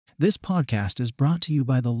This podcast is brought to you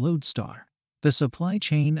by the Loadstar, the supply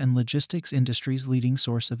chain and logistics industry's leading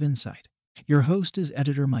source of insight. Your host is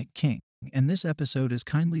editor Mike King, and this episode is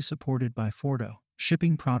kindly supported by Fordo,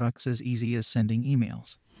 shipping products as easy as sending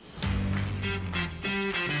emails.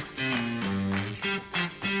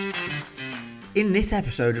 In this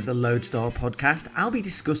episode of the Loadstar Podcast, I'll be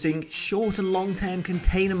discussing short and long-term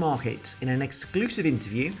container markets in an exclusive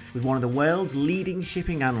interview with one of the world's leading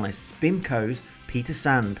shipping analysts, BIMCO's Peter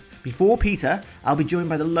Sand. Before Peter, I'll be joined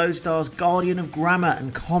by the Loadstar's guardian of grammar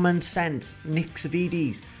and common sense, Nick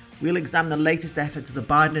Savvides. We'll examine the latest efforts of the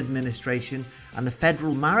Biden administration and the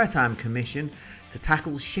Federal Maritime Commission to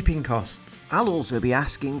tackle shipping costs. I'll also be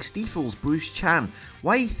asking Stifel's Bruce Chan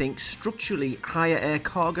why he thinks structurally higher air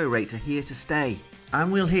cargo rates are here to stay.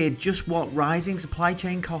 And we'll hear just what rising supply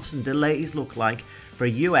chain costs and delays look like for a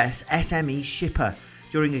US SME shipper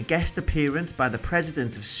during a guest appearance by the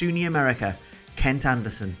president of SUNY America, Kent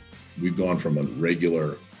Anderson. We've gone from a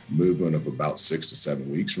regular movement of about 6 to 7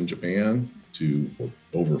 weeks from Japan to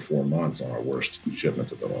over 4 months on our worst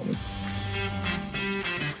shipments at the moment.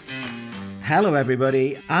 Hello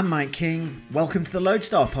everybody, I'm Mike King. Welcome to the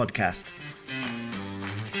Loadstar Podcast.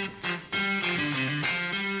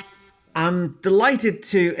 I'm delighted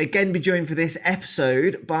to again be joined for this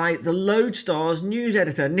episode by the Loadstar's news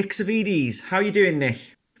editor, Nick Savvides. How are you doing,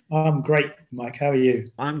 Nick? I'm great, Mike. How are you?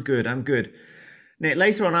 I'm good. Nick,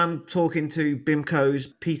 later on I'm talking to BIMCO's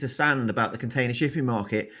Peter Sand about the container shipping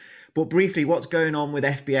market. But briefly, what's going on with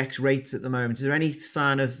FBX rates at the moment? Is there any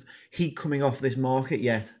sign of heat coming off this market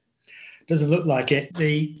yet? Doesn't look like it.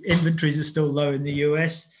 The inventories are still low in the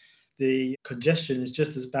US. The congestion is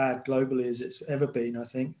just as bad globally as it's ever been, I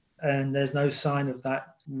think. And there's no sign of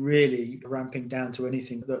that really ramping down to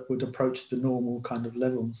anything that would approach the normal kind of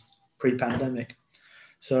levels pre-pandemic.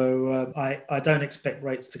 So I don't expect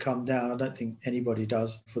rates to come down. I don't think anybody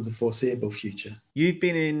does for the foreseeable future. You've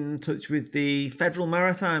been in touch with the Federal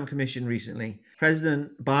Maritime Commission recently.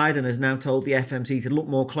 President Biden has now told the FMC to look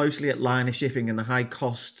more closely at liner shipping and the high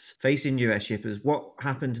costs facing US shippers. What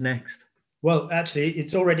happens next? Well, actually,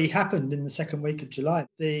 it's already happened in the second week of July.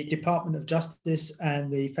 The Department of Justice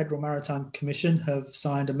and the Federal Maritime Commission have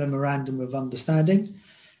signed a memorandum of understanding,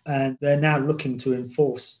 and they're now looking to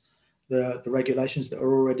enforce the regulations that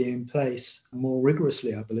are already in place more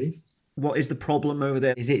rigorously, I believe. What is the problem over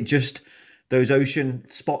there? Is it just those ocean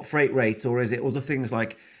spot freight rates, or is it other things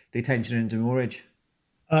like detention and demurrage?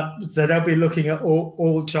 So they'll be looking at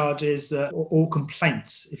all charges, all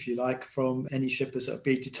complaints, if you like, from any shippers. It'll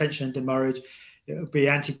be detention and demurrage. It'll be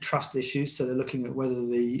antitrust issues. So they're looking at whether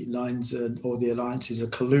the lines or the alliances are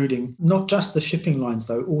colluding, not just the shipping lines,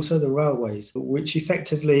 though, also the railways, which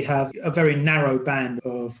effectively have a very narrow band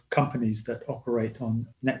of companies that operate on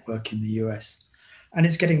network in the US. And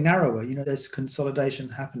it's getting narrower. You know, there's consolidation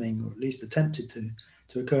happening, or at least attempted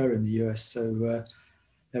to occur in the US. So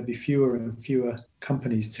there'll be fewer and fewer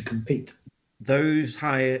companies to compete. Those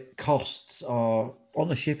higher costs are on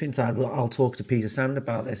the shipping side. Well, I'll talk to Peter Sand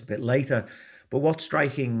about this a bit later. But what's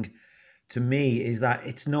striking to me is that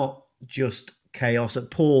it's not just chaos at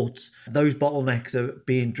ports. Those bottlenecks are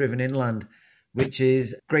being driven inland, which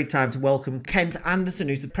is a great time to welcome Kent Anderson,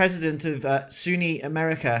 who's the president of SUNY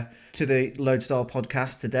America, to the Loadstar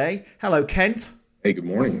Podcast today. Hello, Kent. Hey, good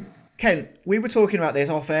morning. Kent, we were talking about this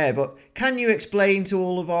off air, but can you explain to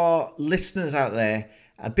all of our listeners out there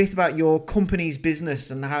a bit about your company's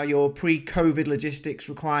business and how your pre-COVID logistics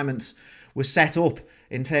requirements were set up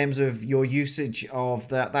in terms of your usage of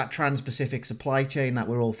that trans-Pacific supply chain that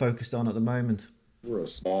we're all focused on at the moment? We're a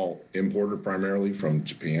small importer primarily from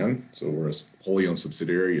Japan. So we're a wholly owned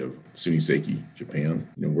subsidiary of Suniseki, Japan.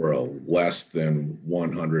 We're a less than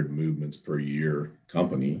 100 movements per year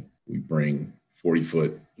company. We bring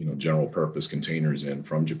 40-foot, general purpose containers in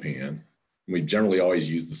from Japan. We generally always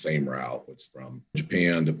use the same route. It's from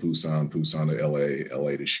Japan to Busan, Busan to LA,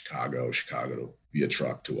 LA to Chicago, Chicago via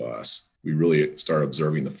truck to us. We really started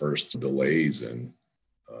observing the first delays in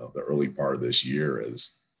the early part of this year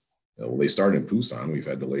as they started in Busan. We've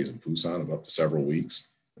had delays in Busan of up to several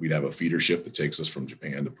weeks. We'd have a feeder ship that takes us from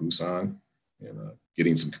Japan to Busan, and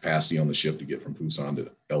getting some capacity on the ship to get from Busan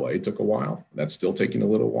to LA took a while. That's still taking a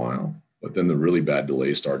little while, but then the really bad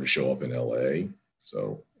delays started to show up in LA.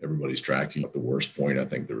 So everybody's tracking. At the worst point, I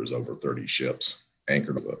think there was over 30 ships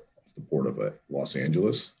anchored off the port of Los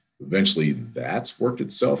Angeles. Eventually, that's worked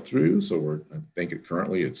itself through. So I think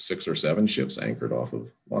currently it's 6 or 7 ships anchored off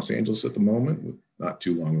of Los Angeles at the moment with not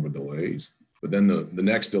too long of a delays. But then the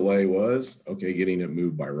next delay was, okay, getting it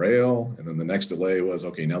moved by rail. And then the next delay was,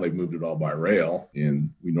 okay, now they've moved it all by rail.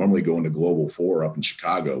 And we normally go into Global 4 up in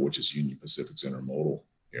Chicago, which is Union Pacific's intermodal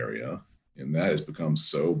area. And that has become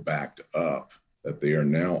so backed up that they are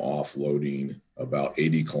now offloading about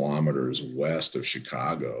 80 kilometers west of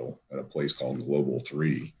Chicago at a place called Global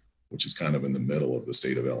 3, which is kind of in the middle of the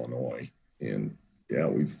state of Illinois. And yeah,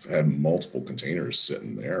 we've had multiple containers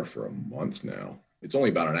sitting there for a month now. It's only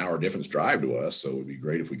about an hour difference drive to us, so it would be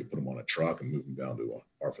great if we could put them on a truck and move them down to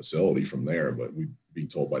our facility from there. But we'd be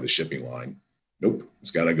told by the shipping line, nope,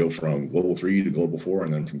 it's got to go from Global 3 to Global 4,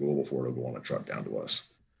 and then from Global 4 to go on a truck down to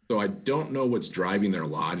us. So I don't know what's driving their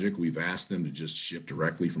logic. We've asked them to just ship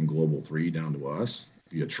directly from Global 3 down to us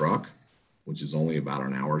via truck, which is only about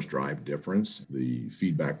an hour's drive difference. The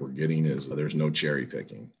feedback we're getting is there's no cherry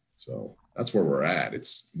picking. So that's where we're at.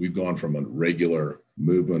 We've gone from a regular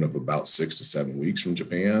movement of about 6 to 7 weeks from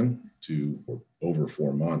Japan to over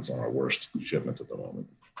 4 months on our worst shipments at the moment.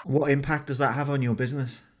 What impact does that have on your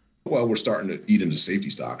business? Well, we're starting to eat into safety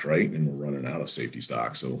stocks, right? And we're running out of safety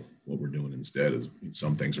stock. So what we're doing instead is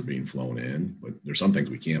some things are being flown in, but there's some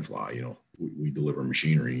things we can't fly. We deliver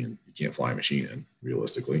machinery and you can't fly a machine in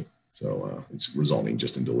realistically. So it's resulting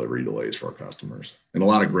just in delivery delays for our customers and a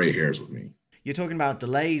lot of gray hairs with me. You're talking about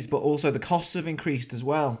delays, but also the costs have increased as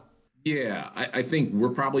well. Yeah, I think we're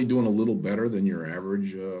probably doing a little better than your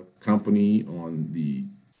average company on the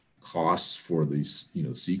costs for these,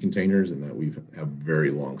 sea containers, and that we have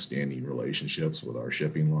very long-standing relationships with our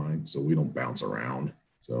shipping line, so we don't bounce around.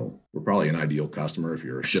 So we're probably an ideal customer if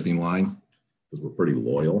you're a shipping line because we're pretty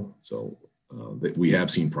loyal. So we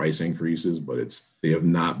have seen price increases, but they have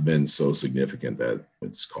not been so significant that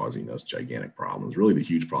it's causing us gigantic problems. Really, the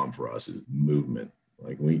huge problem for us is movement,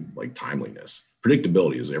 like timeliness.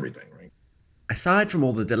 Predictability is everything, right? Aside from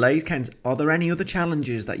all the delays, Ken, are there any other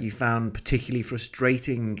challenges that you found particularly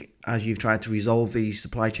frustrating as you've tried to resolve these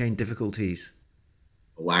supply chain difficulties?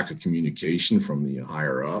 The lack of communication from the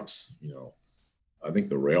higher ups. I think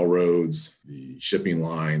the railroads, the shipping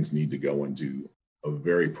lines need to go into a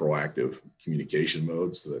very proactive communication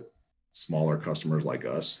mode so that smaller customers like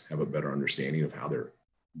us have a better understanding of how they're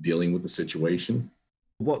dealing with the situation.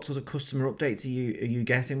 What sort of customer updates are you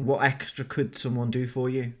getting? What extra could someone do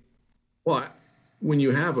for you? Well, when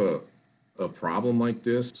you have a problem like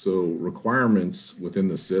this, so requirements within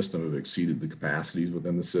the system have exceeded the capacities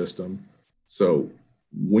within the system. So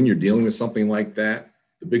when you're dealing with something like that,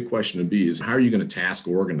 the big question to be is how are you going to task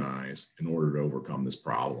organize in order to overcome this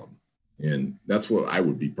problem? And that's what I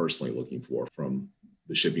would be personally looking for from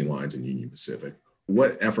the shipping lines in Union Pacific.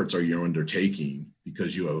 What efforts are you undertaking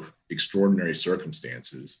because you have extraordinary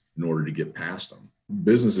circumstances in order to get past them?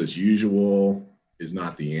 Business as usual is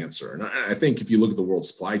not the answer. And I think if you look at the world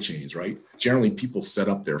supply chains, right, generally people set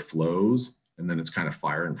up their flows and then it's kind of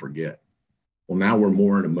fire and forget. Well, now we're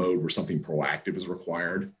more in a mode where something proactive is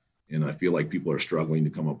required. And I feel like people are struggling to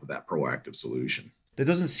come up with that proactive solution. There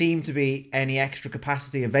doesn't seem to be any extra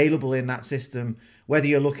capacity available in that system, whether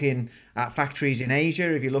you're looking at factories in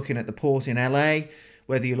Asia, if you're looking at the port in LA,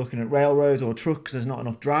 whether you're looking at railroads or trucks, there's not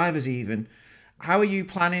enough drivers even. How are you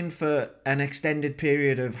planning for an extended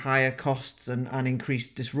period of higher costs and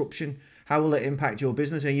increased disruption? How will it impact your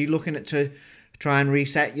business? Are you looking at to try and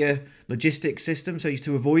reset your logistics system so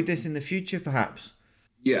to avoid this in the future, perhaps?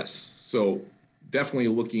 Yes. So definitely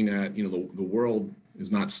looking at, the world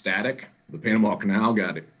is not static. The Panama Canal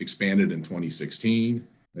got expanded in 2016.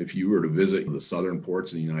 If you were to visit the southern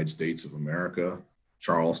ports in the United States of America,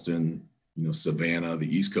 Charleston, Savannah, the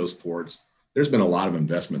East Coast ports, there's been a lot of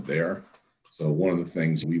investment there. So one of the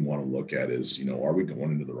things we want to look at is, are we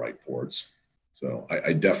going into the right ports? So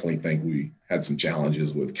I definitely think we had some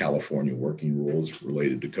challenges with California working rules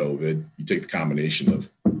related to COVID. You take the combination of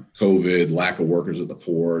COVID, lack of workers at the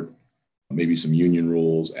port, maybe some union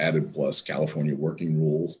rules added plus California working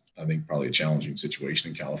rules. I think probably a challenging situation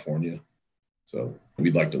in California. So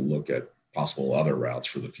we'd like to look at possible other routes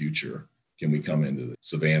for the future. Can we come into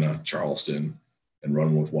Savannah, Charleston, and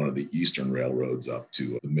run with one of the eastern railroads up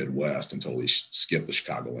to the Midwest and totally skip the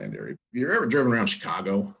Chicagoland area? If you're ever driven around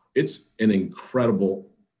Chicago, it's an incredible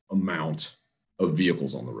amount of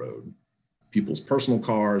vehicles on the road. People's personal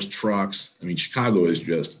cars, trucks. I mean, Chicago is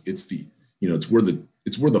just, it's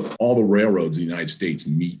where all the railroads in the United States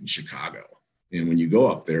meet in Chicago. And when you go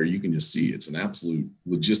up there, you can just see it's an absolute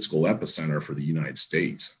logistical epicenter for the United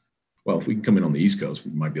States. Well, if we can come in on the East Coast,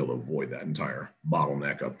 we might be able to avoid that entire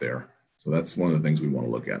bottleneck up there. So that's one of the things we want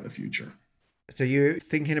to look at in the future. So you're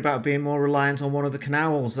thinking about being more reliant on one of the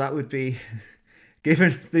canals? That would be,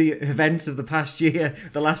 given the events of the past year,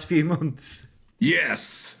 the last few months.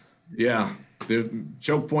 Yes. Yeah. The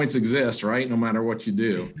choke points exist, right? No matter what you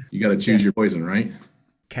do, you got to choose your poison, right?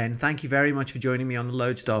 Ken, thank you very much for joining me on the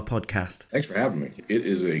Loadstar Podcast. Thanks for having me. It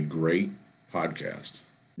is a great podcast.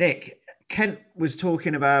 Nick, Kent was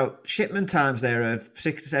talking about shipment times there of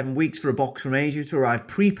 6 to 7 weeks for a box from Asia to arrive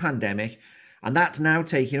pre-pandemic, and that's now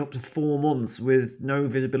taking up to 4 months with no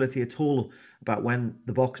visibility at all about when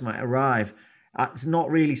the box might arrive. It's not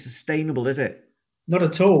really sustainable, is it? Not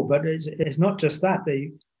at all, but it's not just that.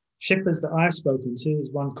 The shippers that I've spoken to,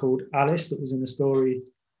 there's one called Alice that was in a story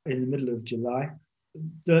in the middle of July,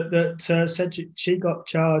 that said she got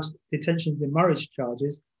charged detention demurrage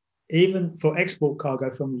charges, even for export cargo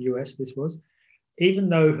from the US, this was, even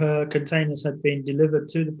though her containers had been delivered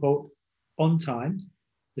to the port on time.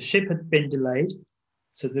 The ship had been delayed,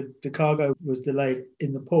 so the cargo was delayed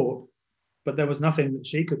in the port, but there was nothing that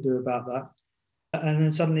she could do about that. And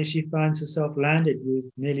then suddenly she finds herself landed with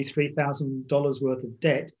nearly $3,000 worth of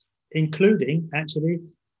debt, including actually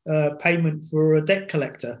payment for a debt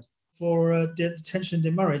collector for detention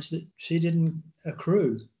demurrage that she didn't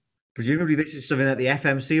accrue. Presumably this is something that the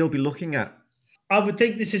FMC will be looking at. I would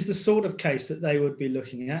think this is the sort of case that they would be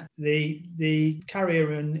looking at. The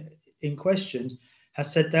carrier in question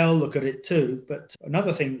has said they'll look at it too. But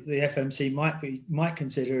another thing that the FMC might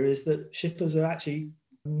consider is that shippers are actually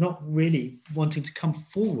not really wanting to come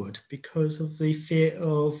forward because of the fear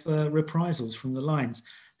of reprisals from the lines.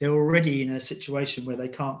 They're already in a situation where they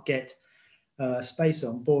can't get space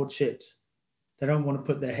on board ships. They don't want to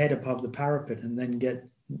put their head above the parapet and then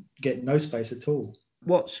get no space at all.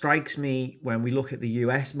 What strikes me when we look at the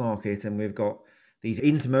US market, and we've got these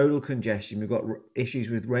intermodal congestion, we've got issues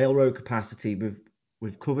with railroad capacity,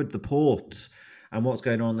 we've covered the ports and what's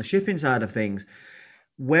going on the shipping side of things.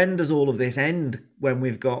 When does all of this end? When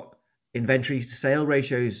we've got inventories to sale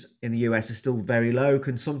ratios in the US are still very low,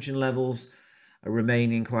 consumption levels are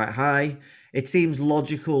remaining quite high. It seems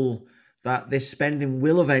logical that this spending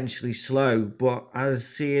will eventually slow, but as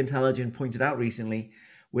Sea Intelligence pointed out recently,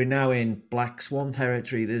 we're now in black swan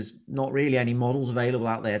territory. There's not really any models available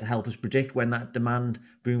out there to help us predict when that demand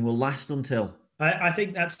boom will last until. I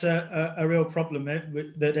think that's a real problem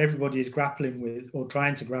that everybody is grappling with or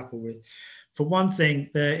trying to grapple with. For one thing,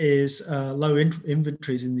 there is low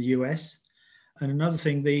inventories in the US. And another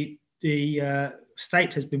thing, the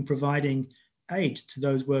state has been providing aid to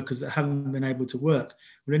those workers that haven't been able to work.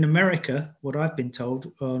 Well, in America, what I've been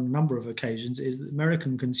told on a number of occasions is that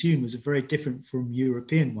American consumers are very different from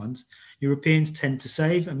European ones. Europeans tend to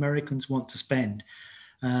save, Americans want to spend.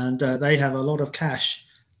 And they have a lot of cash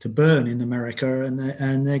to burn in America,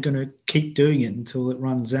 and they're going to keep doing it until it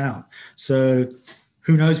runs out. So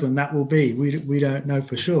who knows when that will be? We don't know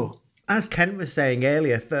for sure. As Kent was saying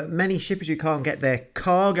earlier, for many shippers who can't get their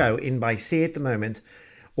cargo in by sea at the moment,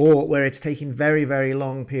 or where it's taking very, very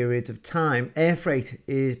long periods of time, air freight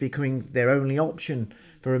is becoming their only option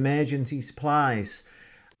for emergency supplies.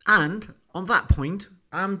 And on that point,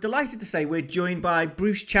 I'm delighted to say we're joined by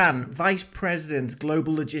Bruce Chan, Vice President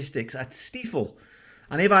Global Logistics at Stifel.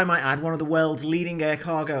 And if I might add, one of the world's leading air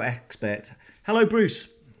cargo experts. Hello, Bruce.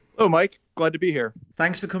 Hello, Mike. Glad to be here.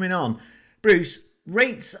 Thanks for coming on. Bruce,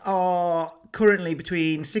 rates are currently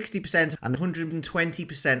between 60% and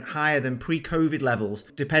 120% higher than pre-COVID levels,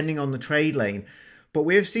 depending on the trade lane. But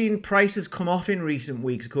we've seen prices come off in recent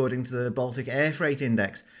weeks, according to the Baltic Air Freight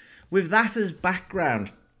Index. With that as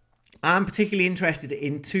background, I'm particularly interested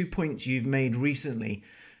in 2 points you've made recently.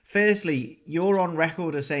 Firstly, you're on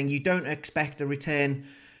record as saying you don't expect a return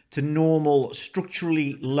to normal,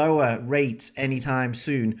 structurally lower rates anytime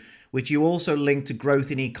soon, which you also link to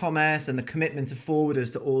growth in e-commerce and the commitment of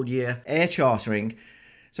forwarders to all-year air chartering.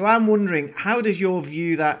 So I'm wondering, how does your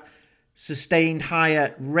view that sustained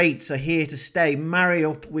higher rates are here to stay marry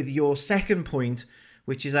up with your second point,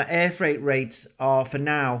 which is that air freight rates are, for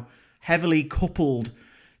now, heavily coupled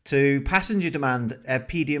to passenger demand,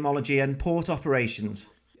 epidemiology and port operations?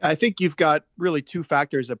 I think you've got really two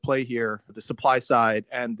factors at play here, the supply side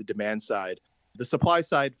and the demand side. The supply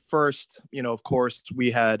side first, of course, we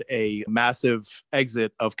had a massive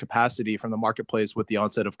exit of capacity from the marketplace with the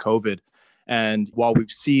onset of COVID. And while we've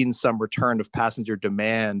seen some return of passenger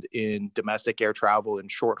demand in domestic air travel and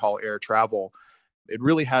short haul air travel, it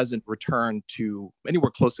really hasn't returned to anywhere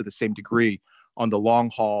close to the same degree on the long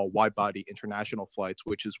haul, wide body international flights,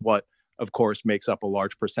 which is what, of course, makes up a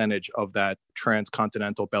large percentage of that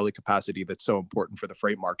transcontinental belly capacity that's so important for the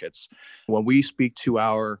freight markets. When we speak to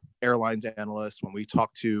our airlines analysts, when we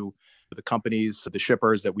talk to the companies, the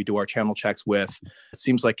shippers that we do our channel checks with, it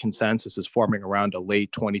seems like consensus is forming around a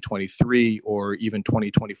late 2023 or even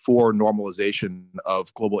 2024 normalization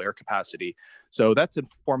of global air capacity. So that's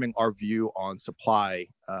informing our view on supply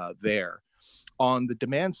there. On the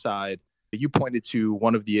demand side, You pointed to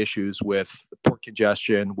one of the issues with port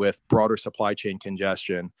congestion, with broader supply chain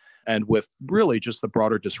congestion, and with really just the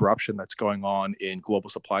broader disruption that's going on in global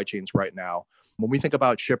supply chains right now. When we think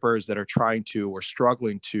about shippers that are trying to or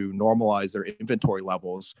struggling to normalize their inventory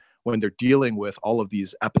levels, when they're dealing with all of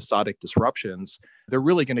these episodic disruptions, they're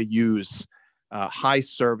really going to use high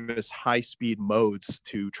service, high speed modes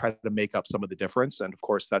to try to make up some of the difference. And of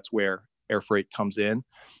course, that's where air freight comes in.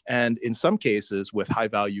 And in some cases, with high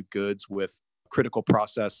value goods, with critical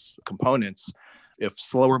process components, if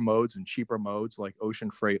slower modes and cheaper modes like ocean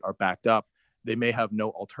freight are backed up, they may have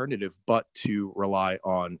no alternative but to rely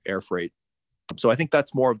on air freight. So I think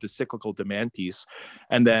that's more of the cyclical demand piece.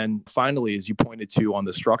 And then finally, as you pointed to on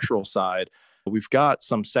the structural side, we've got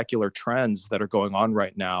some secular trends that are going on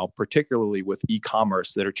right now, particularly with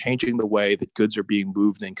e-commerce, that are changing the way that goods are being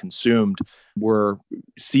moved and consumed. We're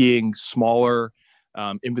seeing smaller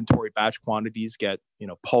inventory batch quantities get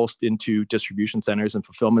pulsed into distribution centers and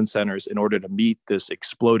fulfillment centers in order to meet this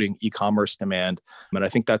exploding e-commerce demand. And I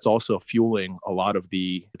think that's also fueling a lot of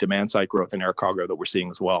the demand side growth in air cargo that we're seeing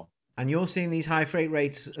as well. And you're seeing these high freight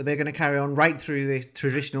rates, they're going to carry on right through the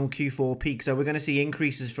traditional Q4 peak. So we're going to see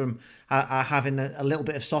increases from having a little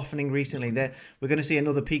bit of softening recently. We're going to see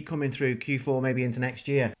another peak coming through Q4, maybe into next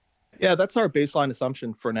year. Yeah, that's our baseline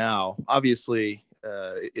assumption for now. Obviously,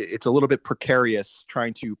 it's a little bit precarious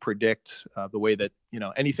trying to predict the way that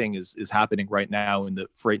anything is happening right now in the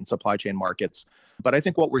freight and supply chain markets. But I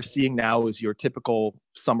think what we're seeing now is your typical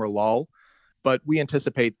summer lull. But we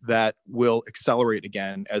anticipate that will accelerate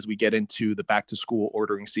again as we get into the back to school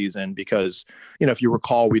ordering season, because, if you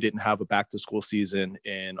recall, we didn't have a back to school season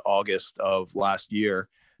in August of last year.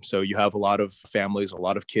 So you have a lot of families, a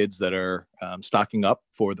lot of kids that are stocking up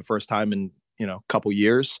for the first time in, a couple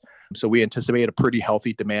years. So we anticipate a pretty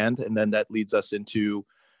healthy demand. And then that leads us into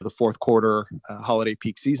the fourth quarter holiday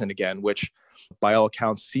peak season again, which by all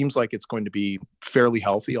accounts seems like it's going to be fairly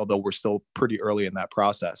healthy, although we're still pretty early in that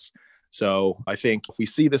process. So I think if we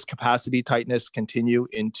see this capacity tightness continue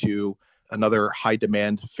into another high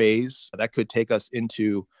demand phase, that could take us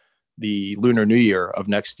into the Lunar New Year of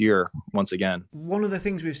next year once again. One of the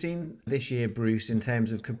things we've seen this year, Bruce, in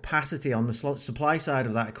terms of capacity on the supply side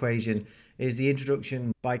of that equation is the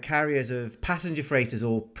introduction by carriers of passenger freighters,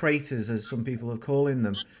 or preighters as some people are calling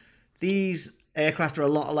them. These aircraft are a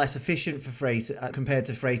lot less efficient for freight compared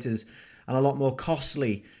to freighters, and a lot more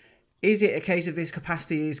costly. Is it a case of this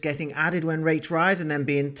capacity is getting added when rates rise and then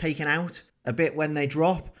being taken out a bit when they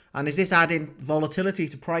drop? And is this adding volatility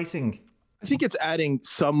to pricing? I think it's adding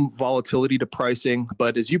some volatility to pricing,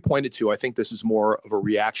 but as you pointed to, I think this is more of a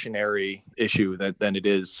reactionary issue than it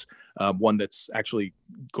is one that's actually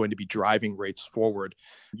going to be driving rates forward.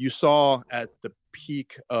 You saw at the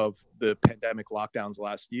peak of the pandemic lockdowns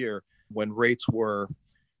last year, when rates were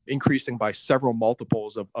increasing by several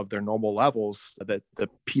multiples of their normal levels, that the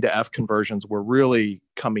P to F conversions were really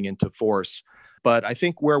coming into force. But I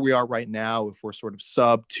think where we are right now, if we're sort of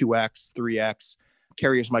sub 2x, 3x,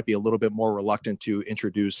 carriers might be a little bit more reluctant to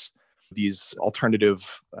introduce these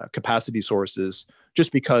alternative capacity sources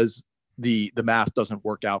just because the math doesn't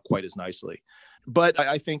work out quite as nicely. But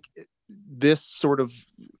I think this sort of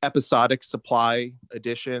episodic supply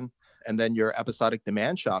addition and then your episodic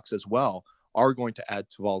demand shocks as well are going to add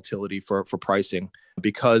to volatility for pricing,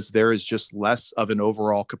 because there is just less of an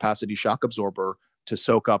overall capacity shock absorber to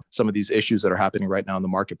soak up some of these issues that are happening right now in the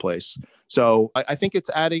marketplace. So I think it's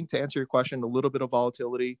adding, to answer your question, a little bit of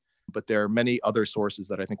volatility, but there are many other sources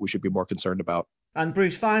that I think we should be more concerned about. And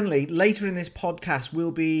Bruce, finally, later in this podcast,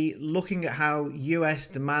 we'll be looking at how US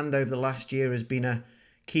demand over the last year has been a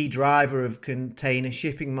key driver of container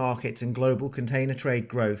shipping markets and global container trade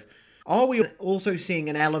growth. Are we also seeing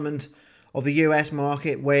an element of the US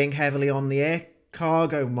market weighing heavily on the air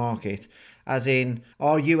cargo market? As in,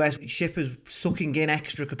 are US shippers sucking in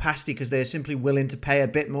extra capacity because they're simply willing to pay a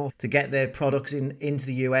bit more to get their products into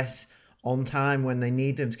the US on time when they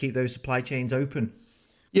need them to keep those supply chains open?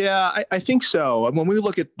 Yeah, I think so. And when we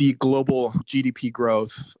look at the global GDP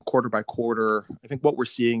growth quarter by quarter, I think what we're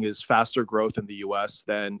seeing is faster growth in the US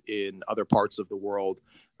than in other parts of the world,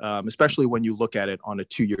 especially when you look at it on a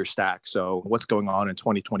 2-year stack. So what's going on in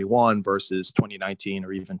 2021 versus 2019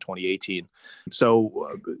 or even 2018.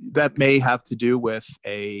 So that may have to do with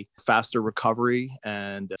a faster recovery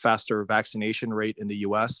and a faster vaccination rate in the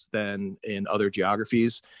US than in other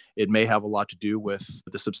geographies. It may have a lot to do with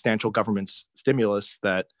the substantial government stimulus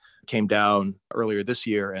that came down earlier this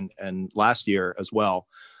year and last year as well.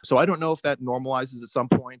 So I don't know if that normalizes at some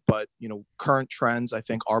point, but current trends I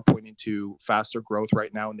think are pointing to faster growth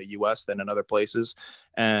right now in the US than in other places.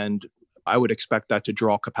 And I would expect that to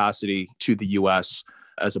draw capacity to the US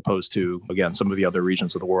as opposed to, again, some of the other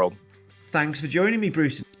regions of the world. Thanks for joining me,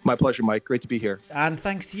 Bruce. My pleasure, Mike. Great to be here. And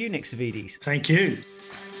thanks to you, Nick Savvides. Thank you.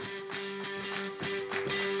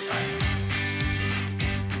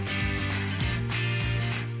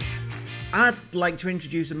 I'd like to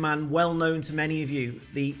introduce a man well known to many of you,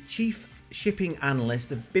 the Chief Shipping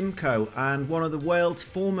Analyst of BIMCO and one of the world's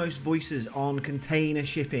foremost voices on container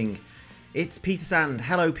shipping. It's Peter Sand.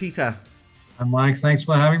 Hello, Peter. Hi, Mike. Thanks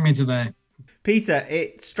for having me today. Peter,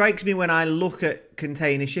 it strikes me when I look at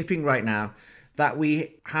container shipping right now that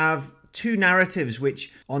we have two narratives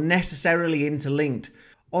which are necessarily interlinked.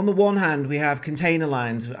 On the one hand, we have container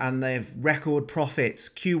lines and they've record profits.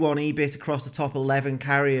 Q1 EBIT across the top 11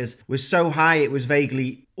 carriers was so high it was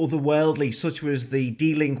vaguely otherworldly. Such was the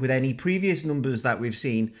de-link with any previous numbers that we've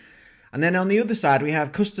seen. And then on the other side, we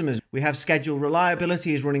have customers. We have schedule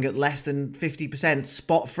reliability is running at less than 50%.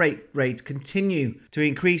 Spot freight rates continue to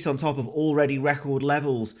increase on top of already record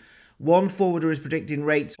levels. One forwarder is predicting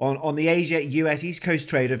rates on the Asia-US East Coast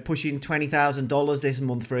trade of pushing $20,000 this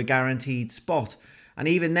month for a guaranteed spot. And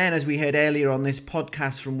even then, as we heard earlier on this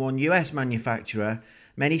podcast from one US manufacturer,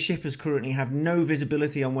 many shippers currently have no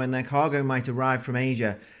visibility on when their cargo might arrive from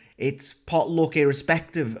Asia. It's pot luck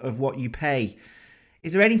irrespective of what you pay.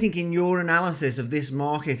 Is there anything in your analysis of this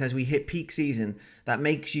market as we hit peak season that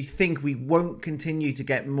makes you think we won't continue to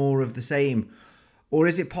get more of the same? Or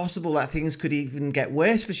is it possible that things could even get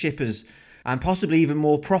worse for shippers and possibly even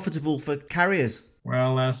more profitable for carriers?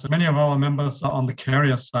 Well, as many of our members are on the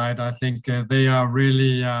carrier side, I think they are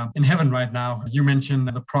really in heaven right now. You mentioned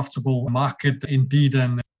the profitable market indeed,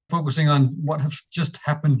 and focusing on what has just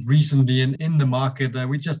happened recently in the market.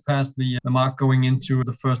 We just passed the mark going into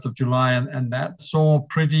the 1st of July, and that saw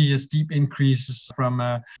pretty steep increases from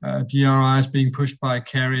GRIs being pushed by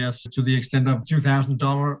carriers to the extent of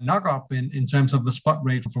 $2,000 knock up in terms of the spot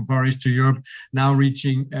rate from Far East to Europe, now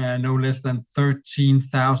reaching no less than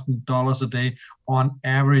 $13,000 a day on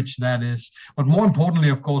average, that is. But more importantly,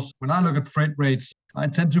 of course, when I look at freight rates, I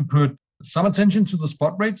tend to put some attention to the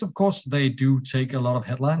spot rates. Of course, they do take a lot of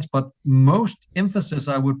headlines, but most emphasis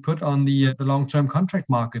I would put on the long-term contract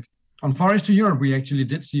market. On Far East to Europe, we actually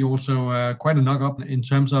did see also quite a knock up in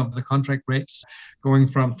terms of the contract rates going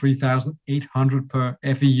from 3,800 per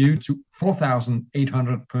FEU to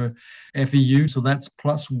 4,800 per FEU. So that's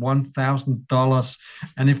plus $1,000.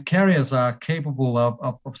 And if carriers are capable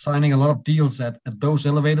of signing a lot of deals at those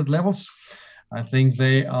elevated levels, I think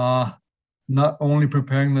they are not only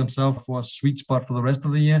preparing themselves for a sweet spot for the rest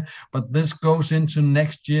of the year, but this goes into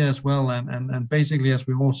next year as well. And basically, as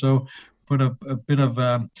we also put a bit of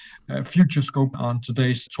a future scope on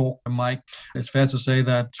today's talk, Mike, it's fair to say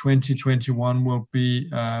that 2021 will be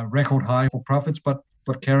a record high for profits, but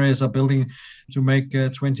carriers are building to make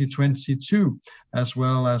 2022 as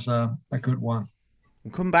well as a good one.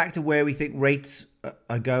 We'll come back to where we think rates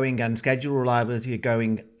are going and schedule reliability are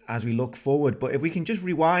going as we look forward. But if we can just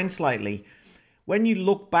rewind slightly, when you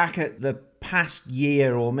look back at the past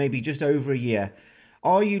year or maybe just over a year,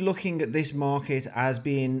 are you looking at this market as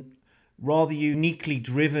being rather uniquely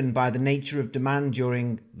driven by the nature of demand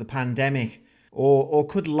during the pandemic? Or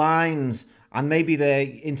could lines and maybe their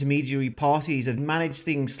intermediary parties have managed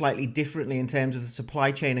things slightly differently in terms of the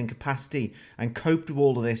supply chain and capacity and coped with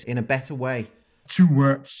all of this in a better way? Two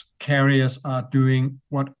words: carriers are doing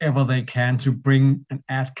whatever they can to bring and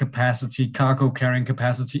add capacity, cargo carrying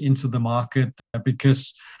capacity into the market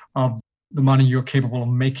because of the money you're capable of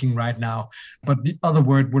making right now. But the other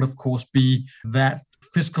word would, of course, be that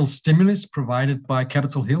fiscal stimulus provided by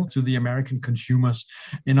Capitol Hill to the American consumers.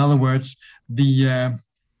 In other words, the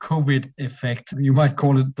COVID effect, you might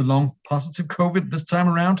call it the long positive COVID this time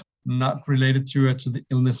around, not related to the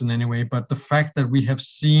illness in any way, but the fact that we have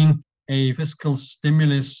seen a fiscal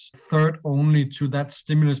stimulus third only to that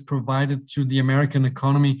stimulus provided to the American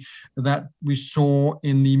economy that we saw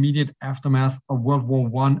in the immediate aftermath of World War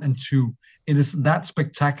I and II. It is that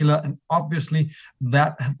spectacular, and obviously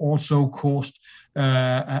that have also caused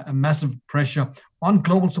a massive pressure on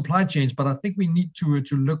global supply chains. But I think we need to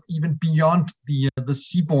look even beyond the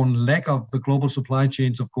seaborne leg of the global supply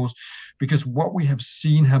chains, of course, because what we have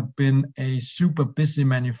seen have been a super busy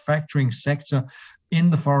manufacturing sector in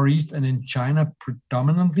the Far East and in China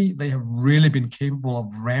predominantly. They have really been capable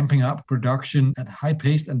of ramping up production at high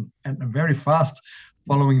pace and very fast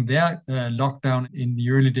following their lockdown in the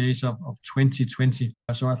early days of 2020.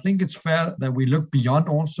 So I think it's fair that we look beyond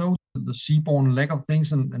also the seaborne leg of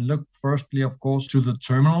things and look firstly, of course, to the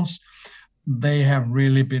terminals. They have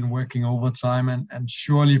really been working overtime, and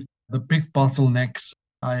surely the big bottlenecks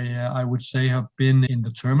I would say have been in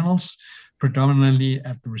the terminals, predominantly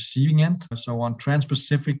at the receiving end. So on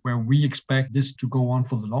Trans-Pacific, where we expect this to go on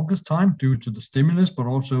for the longest time due to the stimulus, but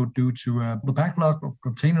also due to the backlog of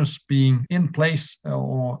containers being in place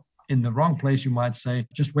or in the wrong place, you might say,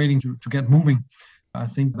 just waiting to get moving. I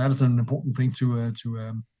think that is an important thing to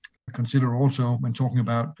consider also when talking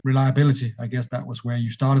about reliability. I guess that was where you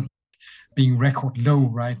started, being record low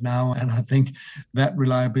right now. And I think that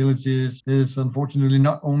reliability is unfortunately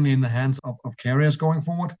not only in the hands of carriers going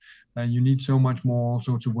forward. You need so much more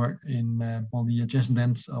also to work in all the adjacent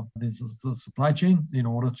ends of the supply chain in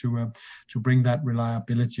order to bring that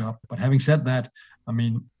reliability up. But having said that, I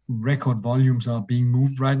mean, record volumes are being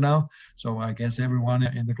moved right now. So I guess everyone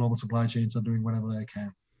in the global supply chains are doing whatever they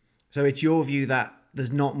can. So it's your view that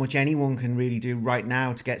there's not much anyone can really do right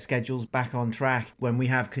now to get schedules back on track when we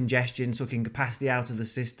have congestion sucking capacity out of the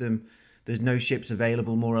system. There's no ships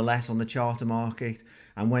available more or less on the charter market.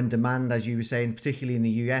 And when demand, as you were saying, particularly in the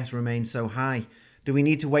US, remains so high, do we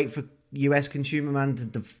need to wait for US consumer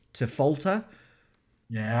demand to falter?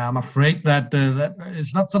 Yeah, I'm afraid that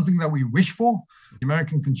it's not something that we wish for. The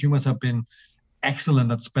American consumers have been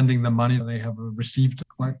excellent at spending the money they have received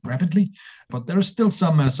quite rapidly, but there is still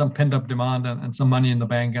some pent-up demand and some money in the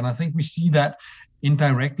bank. And I think we see that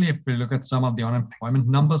indirectly if we look at some of the unemployment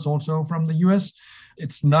numbers also from the US.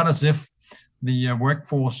 It's not as if the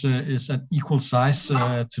workforce is at equal size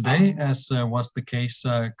today as was the case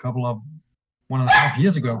a couple of 1.5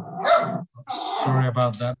 years ago. Sorry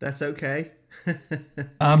about that. That's okay.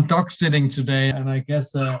 I'm dog sitting today, and I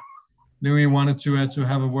guess Louis wanted to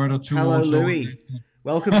have a word or two. Hello, also. Louis.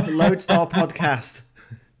 Welcome to the Loadstar Podcast.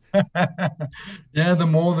 Yeah, the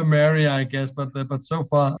more the merrier, I guess. But so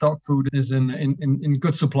far, dog food is in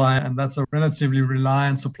good supply, and that's a relatively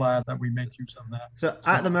reliant supplier that we make use of that. So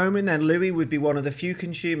at the moment, then, Louis would be one of the few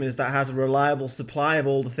consumers that has a reliable supply of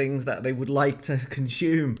all the things that they would like to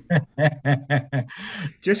consume.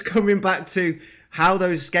 Just coming back to how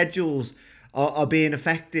those schedules are being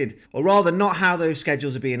affected, or rather not how those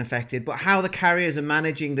schedules are being affected, but how the carriers are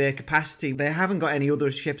managing their capacity. They haven't got any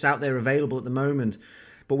other ships out there available at the moment,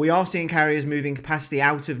 but we are seeing carriers moving capacity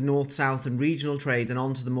out of north, south and regional trades and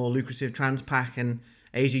onto the more lucrative Transpac and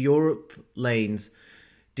Asia-Europe lanes.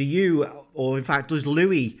 Do you, or in fact does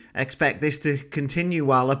Louis, expect this to continue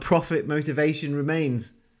while a profit motivation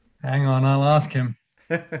remains? Hang on, I'll ask him.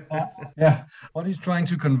 Yeah, what he's trying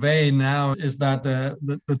to convey now is that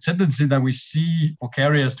the tendency that we see for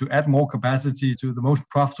carriers to add more capacity to the most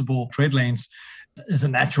profitable trade lanes is a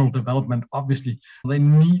natural development. Obviously, they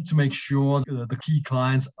need to make sure the key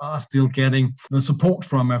clients are still getting the support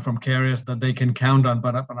from carriers that they can count on.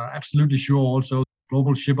 But I'm absolutely sure also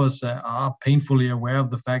global shippers are painfully aware of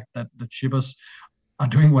the fact that the shippers are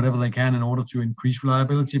doing whatever they can in order to increase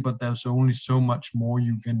reliability, but there's only so much more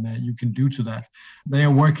you can do to that. They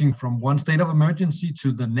are working from one state of emergency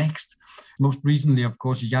to the next. Most recently, of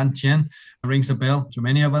course, Yantian rings a bell to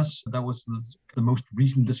many of us. That was the most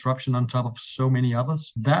recent disruption on top of so many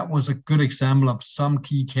others. That was a good example of some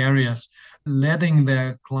key carriers letting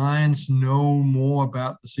their clients know more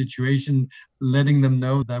about the situation, letting them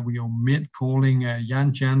know that we omit calling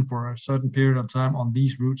Yantian for a certain period of time on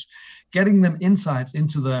these routes, getting them insights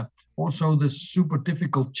into the super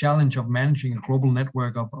difficult challenge of managing a global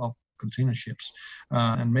network of container ships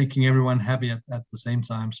and making everyone happy at the same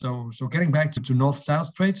time. So getting back to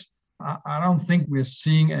north-south trades, I don't think we're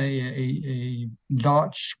seeing a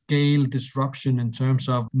large-scale disruption in terms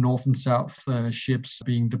of north and south ships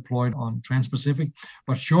being deployed on Trans-Pacific,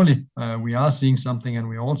 but surely we are seeing something, and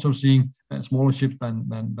we're also seeing smaller ships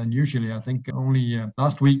than usually. I think only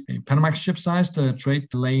last week a Panamax ship-sized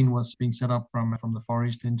trade lane was being set up from the Far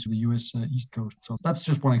East into the US East Coast. So that's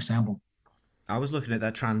just one example. I was looking at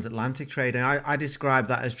that transatlantic trade, and I describe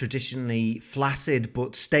that as traditionally flaccid,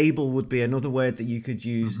 but stable would be another word that you could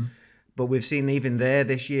use. Mm-hmm. But we've seen even there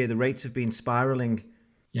this year, the rates have been spiraling.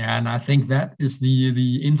 Yeah, and I think that is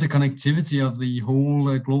the interconnectivity of the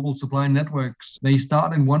whole global supply networks. They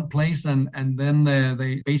start in one place and then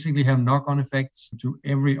they basically have knock-on effects to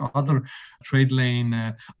every other trade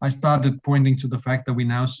lane. I started pointing to the fact that we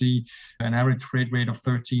now see an average freight rate of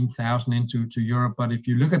 13,000 into Europe. But if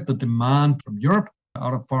you look at the demand from Europe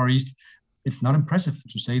out of Far East, it's not impressive,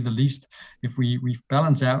 to say the least. If we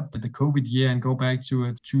balance out the COVID year and go back to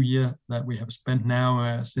a 2 year that we have spent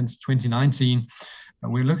now since 2019,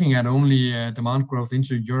 we're looking at only demand growth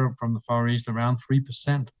into Europe from the Far East around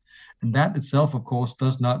 3%. And that itself, of course,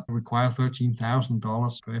 does not require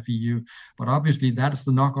 $13,000 per FEU. But obviously, that's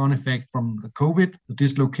the knock-on effect from the COVID, the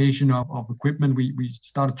dislocation of equipment. We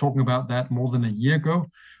started talking about that more than a year ago.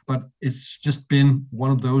 But it's just been one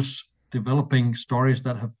of those developing stories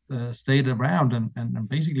that have stayed around. And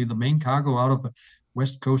basically the main cargo out of the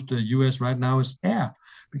West Coast of the US right now is air,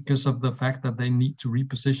 because of the fact that they need to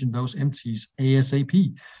reposition those empties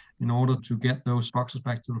ASAP in order to get those boxes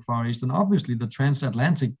back to the Far East. And obviously the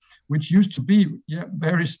transatlantic, which used to be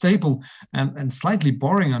very stable and slightly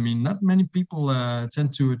boring. I mean, not many people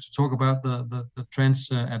tend to talk about the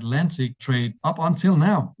transatlantic trade up until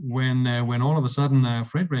now, when all of a sudden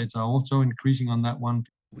freight rates are also increasing on that one.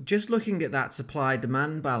 Just looking at that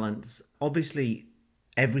supply-demand balance, obviously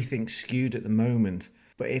everything's skewed at the moment,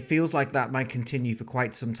 but it feels like that might continue for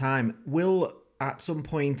quite some time. Will, at some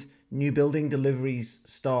point, new building deliveries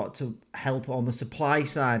start to help on the supply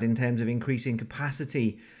side in terms of increasing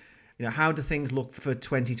capacity? You know, how do things look for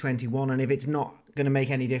 2021? And if it's not going to make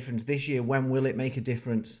any difference this year, when will it make a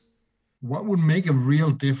difference? What would make a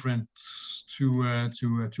real difference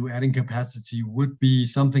to adding capacity would be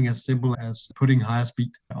something as simple as putting higher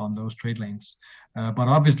speed on those trade lanes. But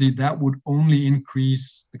obviously that would only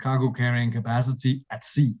increase the cargo carrying capacity at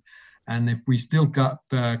sea. And if we still got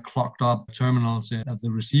clogged up terminals at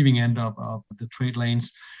the receiving end of the trade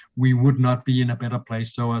lanes, we would not be in a better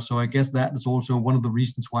place. So I guess that is also one of the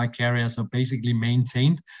reasons why carriers have basically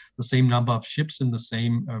maintained the same number of ships in the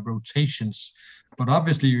same rotations. But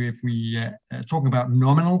obviously, if we talk about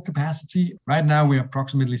nominal capacity, right now we're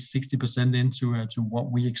approximately 60% into to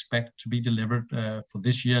what we expect to be delivered for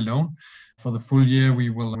this year alone. For the full year, we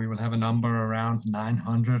will have a number around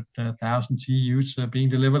 900,000 TEUs being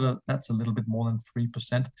delivered. That's a little bit more than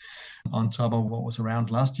 3% on top of what was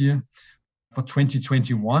around last year. For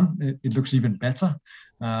 2021, it looks even better,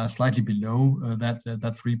 slightly below that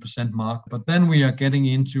 3% mark. But then we are getting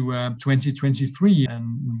into 2023,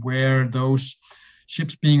 and where those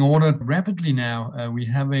ships being ordered rapidly now. We're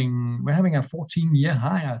having a 14-year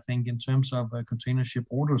high, I think, in terms of container ship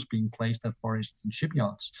orders being placed at Far Eastern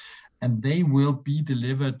shipyards, and they will be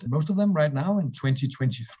delivered, most of them right now, in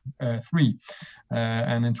 2023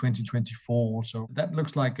 and in 2024 also. That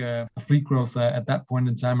looks like a fleet growth at that point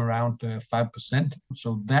in time around 5%.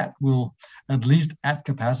 So that will at least add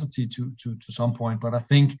capacity to some point. But I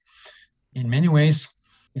think in many ways,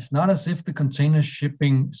 it's not as if the container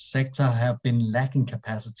shipping sector have been lacking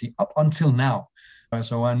capacity up until now.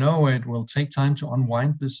 So I know it will take time to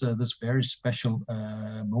unwind this very special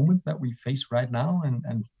moment that we face right now,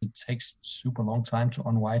 and it takes super long time to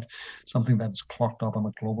unwind something that's clogged up on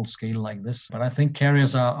a global scale like this. But I think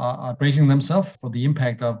carriers are bracing themselves for the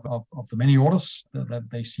impact of the many orders that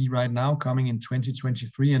they see right now coming in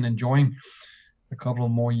 2023 and enjoying a couple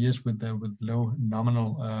of more years with low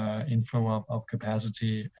nominal inflow of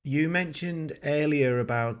capacity. You mentioned earlier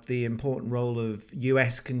about the important role of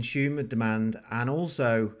US consumer demand and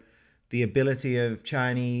also the ability of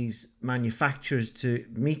Chinese manufacturers to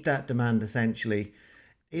meet that demand, essentially.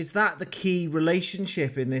 Is that the key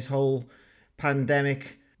relationship in this whole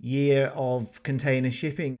pandemic year of container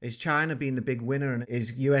shipping? Is China being the big winner, and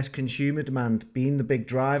is US consumer demand being the big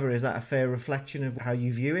driver? Is that a fair reflection of how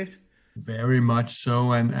you view it? Very much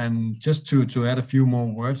so, and just to add a few more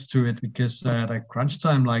words to it, because at a crunch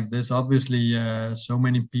time like this, obviously so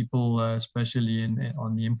many people, especially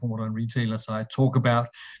on the import and retailer side, talk about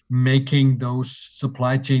making those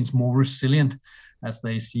supply chains more resilient, as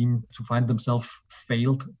they seem to find themselves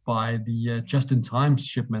failed by the just-in-time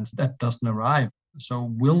shipments that doesn't arrive.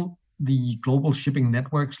 So will the global shipping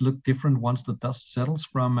networks look different once the dust settles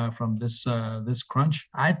from this crunch?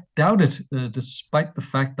 I doubt it, despite the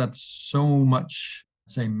fact that so much,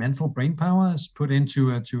 say, mental brain power is put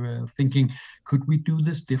into thinking, could we do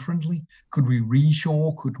this differently? Could we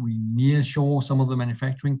reshore? Could we nearshore some of the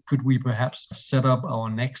manufacturing? Could we perhaps set up our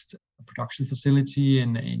next production facility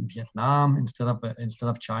in Vietnam instead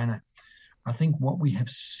of China? I think what we have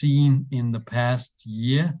seen in the past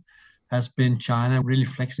year has been China really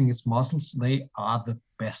flexing its muscles. They are the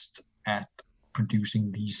best at producing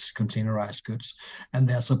these containerized goods, and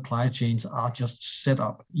their supply chains are just set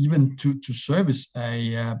up even to service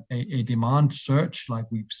a demand surge like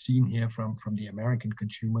we've seen here from the American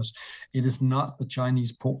consumers. It is not the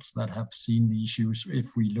Chinese ports that have seen the issues.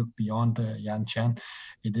 If we look beyond Yantian,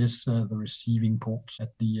 it is the receiving ports at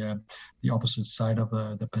the opposite side of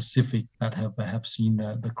the Pacific that have seen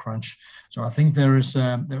the crunch. So I think there's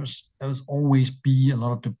always be a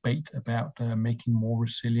lot of debate about making more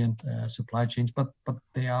resilient supply chains, but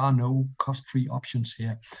there are no cost-free options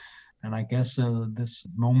here. And I guess this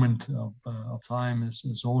moment of time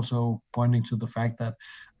is also pointing to the fact that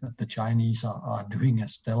the Chinese are doing a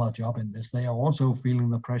stellar job in this. They are also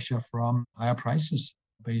feeling the pressure from higher prices,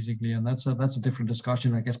 basically, and that's a different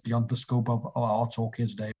discussion, I guess, beyond the scope of our talk here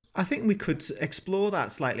today. I think we could explore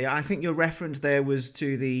that slightly. I think your reference there was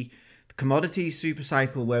to the commodities super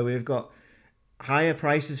cycle where we've got higher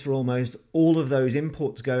prices for almost all of those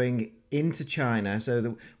inputs going into China.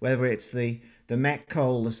 So whether it's the met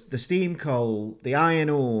coal, the steam coal, the iron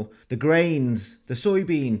ore, the grains, the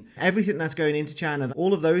soybean, everything that's going into China,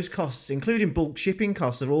 all of those costs, including bulk shipping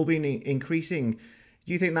costs, have all been increasing.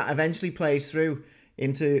 Do you think that eventually plays through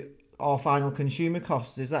into our final consumer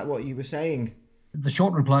costs? Is that what you were saying? The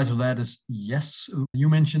short reply to that is yes. You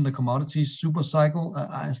mentioned the commodities super cycle.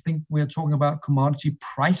 I think we're talking about commodity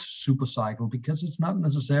price super cycle because it's not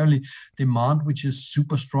necessarily demand which is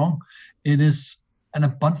super strong. It is an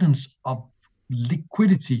abundance of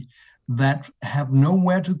liquidity that have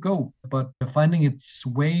nowhere to go, but finding its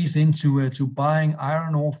ways into to buying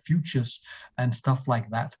iron ore futures and stuff like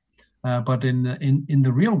that. But in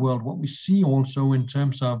the real world, what we see also in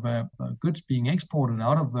terms of goods being exported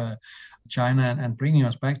out of China and bringing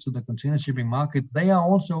us back to the container shipping market, they are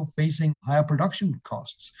also facing higher production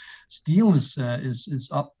costs. Steel is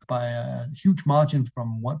up by a huge margin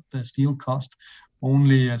from what the steel cost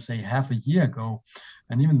only, say, half a year ago.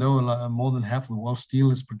 And even though more than half of the world's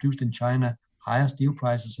steel is produced in China, higher steel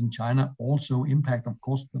prices in China also impact, of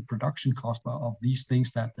course, the production cost of these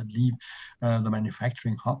things that leave the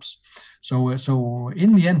manufacturing hubs. So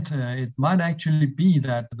in the end, it might actually be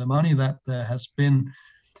that the money that has been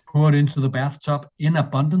poured into the bathtub in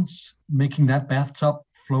abundance, making that bathtub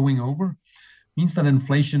flowing over, means that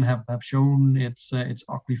inflation have shown its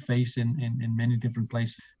ugly face in many different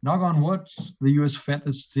places. Knock on wood, the US Fed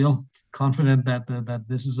is still confident that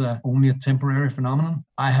this is only a temporary phenomenon.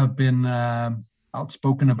 I have been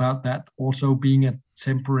outspoken about that also being a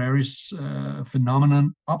temporary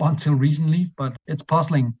phenomenon up until recently, but it's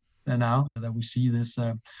puzzling now that we see this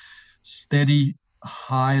steady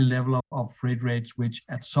high level of freight rates, which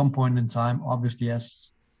at some point in time, obviously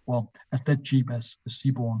as that cheap as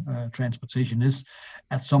seaborne transportation is,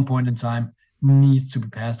 at some point in time needs to be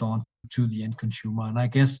passed on to the end consumer. And I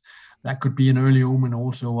guess that could be an early omen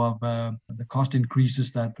also of the cost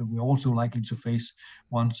increases that we're also likely to face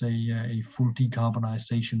once a full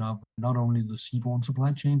decarbonization of not only the seaborne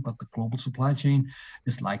supply chain, but the global supply chain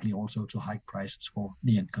is likely also to hike prices for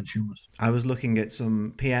the end consumers. I was looking at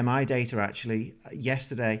some PMI data actually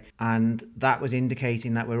yesterday, and that was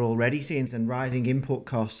indicating that we're already seeing some rising input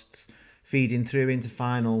costs feeding through into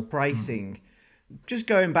final pricing. Just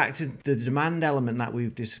going back to the demand element that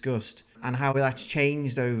we've discussed and how that's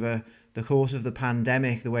changed over the course of the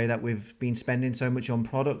pandemic, the way that we've been spending so much on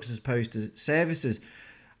products as opposed to services.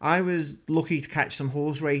 I was lucky to catch some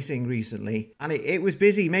horse racing recently, and it was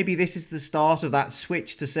busy. Maybe this is the start of that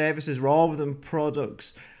switch to services rather than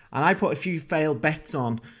products. And I put a few failed bets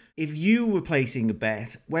on. If you were placing a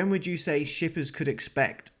bet, when would you say shippers could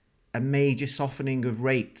expect a major softening of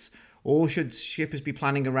rates? Or should shippers be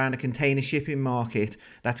planning around a container shipping market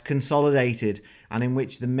that's consolidated and in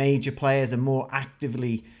which the major players are more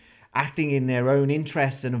actively acting in their own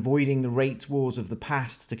interests and avoiding the rates wars of the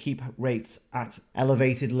past to keep rates at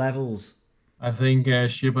elevated levels? I think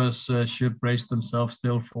shippers should brace themselves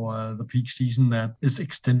still for the peak season that is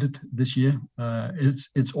extended this year.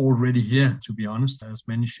 It's already here, to be honest, as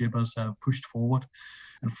many shippers have pushed forward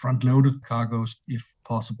and front-loaded cargoes, if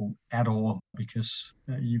possible, at all, because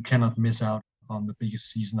you cannot miss out on the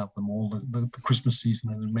biggest season of them all, the Christmas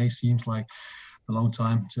season. And it may seem like a long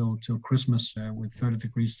time till Christmas with 30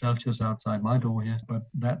 degrees Celsius outside my door here, but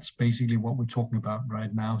that's basically what we're talking about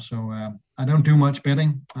right now. So I don't do much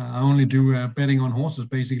betting. I only do betting on horses,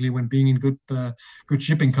 basically, when being in good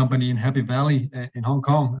shipping company in Happy Valley in Hong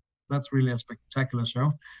Kong. That's really a spectacular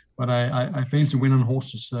show, but I failed to win on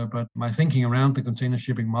horses. But my thinking around the container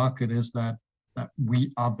shipping market is that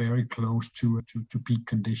we are very close to peak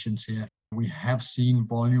conditions here. We have seen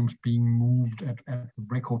volumes being moved at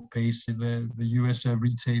record pace. The US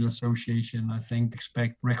Retail Association, I think,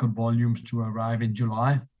 expect record volumes to arrive in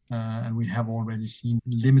July. And we have already seen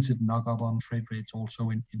limited knock-up on freight rates also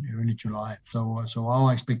in early July. So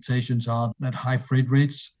our expectations are that high freight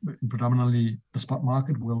rates, predominantly the spot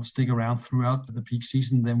market, will stick around throughout the peak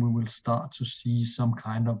season. Then we will start to see some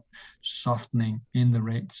kind of softening in the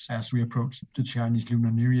rates as we approach the Chinese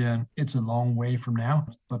Lunar New Year. And it's a long way from now,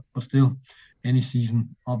 but still, any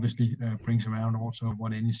season obviously brings around also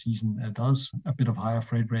what any season does. A bit of higher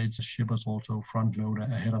freight rates, shippers also front load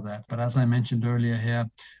ahead of that. But as I mentioned earlier here,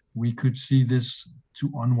 we could see this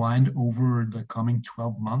to unwind over the coming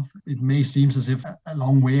 12 months. It may seem as if a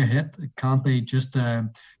long way ahead. Can't they just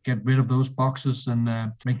get rid of those boxes and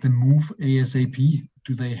make them move ASAP?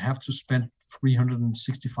 Do they have to spend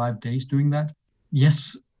 365 days doing that?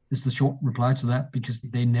 Yes, is the short reply to that, because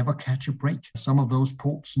they never catch a break. Some of those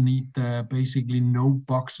ports need basically no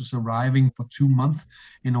boxes arriving for 2 months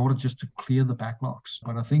in order just to clear the backlogs.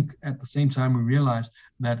 But I think at the same time, we realize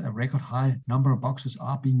that a record high number of boxes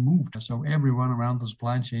are being moved. So everyone around the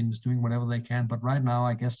supply chain is doing whatever they can. But right now,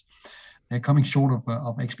 I guess they're coming short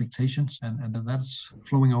of expectations, and that's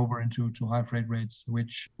flowing over into high freight rates,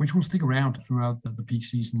 which will stick around throughout the peak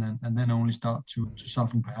season and then only start to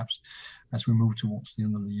soften perhaps as we move towards the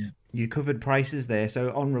end of the year. You covered prices there.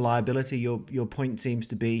 So on reliability, your point seems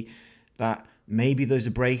to be that maybe there's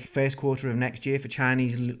a break first quarter of next year for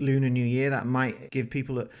Chinese Lunar New Year. That might give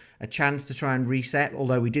people a chance to try and reset,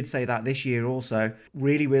 although we did say that this year also.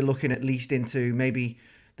 Really, we're looking at least into maybe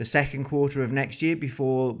the second quarter of next year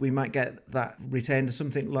before we might get that return to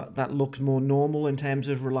something that looks more normal in terms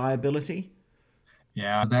of reliability.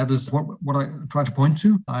 Yeah, that is what I try to point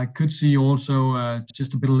to. I could see also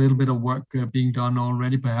just a little bit of work being done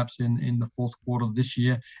already, perhaps in the fourth quarter of this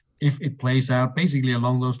year, if it plays out basically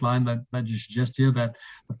along those lines that you suggest here, that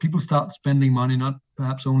people start spending money, not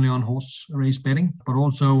perhaps only on horse race betting, but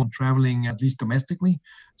also on traveling, at least domestically,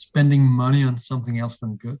 spending money on something else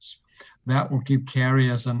than goods. That will give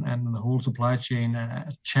carriers and the whole supply chain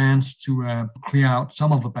a chance to clear out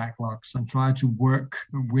some of the backlogs and try to work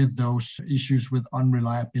with those issues with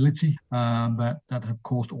unreliability that have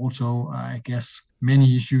caused also, I guess,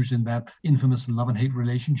 many issues in that infamous love and hate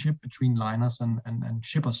relationship between liners and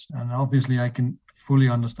shippers. And obviously I can fully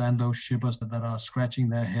understand those shippers that are scratching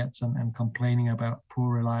their heads and complaining about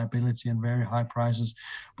poor reliability and very high prices,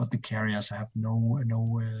 but the carriers have no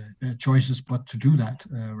choices but to do that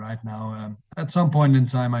right now. At some point in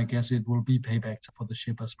time, I guess it will be payback for the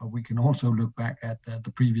shippers, but we can also look back at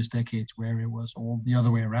the previous decades where it was all the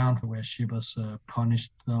other way around, where shippers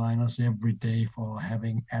punished the liners every day for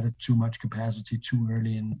having added too much capacity too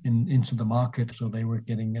early into the market, so they were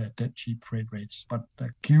getting dead cheap freight rates. But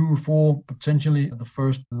Q4 potentially the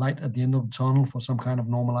first light at the end of the tunnel for some kind of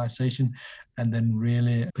normalization, and then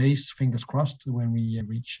really pace, fingers crossed, when we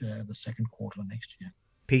reach the second quarter next year.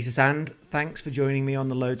 Peter Sand, thanks for joining me on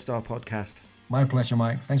the Loadstar Podcast. My pleasure,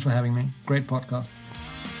 Mike. Thanks for having me. Great podcast.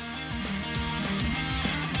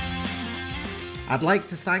 I'd like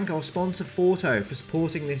to thank our sponsor Forto for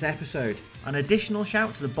supporting this episode. An additional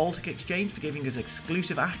shout to the Baltic Exchange for giving us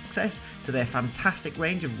exclusive access to their fantastic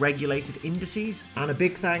range of regulated indices. And a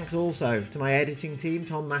big thanks also to my editing team,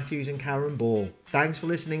 Tom Matthews and Karen Ball. Thanks for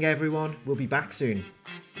listening, everyone. We'll be back soon.